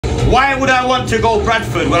Why would I want to go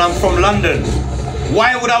Bradford when I'm from London?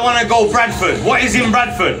 Why would I want to go Bradford? What is in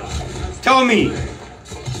Bradford? Tell me.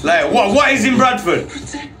 Like, what is in Bradford?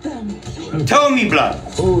 Tell me, blood.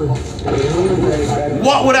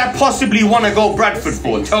 What would I possibly want to go Bradford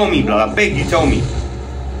for? Tell me, blood. I beg you, tell me.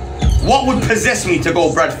 What would possess me to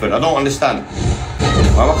go Bradford? I don't understand.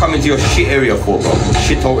 Why am I coming to your shit area for, bro?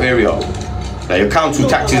 Shithole area. Like, your council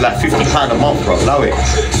tax is like £50 a month, bro. Allow it.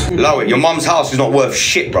 Allow it. Your mum's house is not worth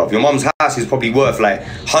shit, bro. Your mum's house is probably worth like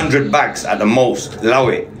 100 bags at the most. Allow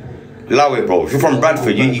it. Allow it, bro. If you're from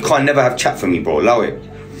Bradford, you can't never have chat for me, bro. Allow it.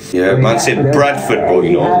 Yeah, man said Bradford, bro,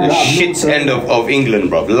 you know. The shit's end of England,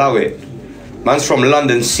 bro. Allow it. Man's from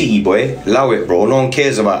London City, boy. Allow it, bro. No one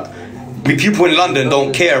cares about... People in London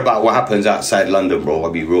don't care about what happens outside London, bro.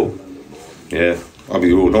 I'll be real. Yeah, I'll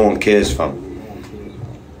be real. No one cares, fam.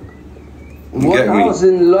 What house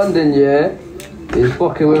in London, yeah, is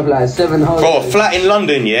fucking worth like 7 houses? Bro, a flat in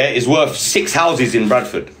London, yeah, is worth 6 houses in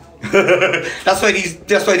Bradford. That's why these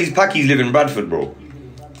packies live in Bradford, bro.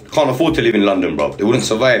 Can't afford to live in London, bro. They wouldn't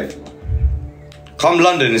survive. Come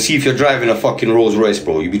London and see if you're driving a fucking Rolls Royce,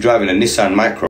 bro. You'd be driving a Nissan Micro.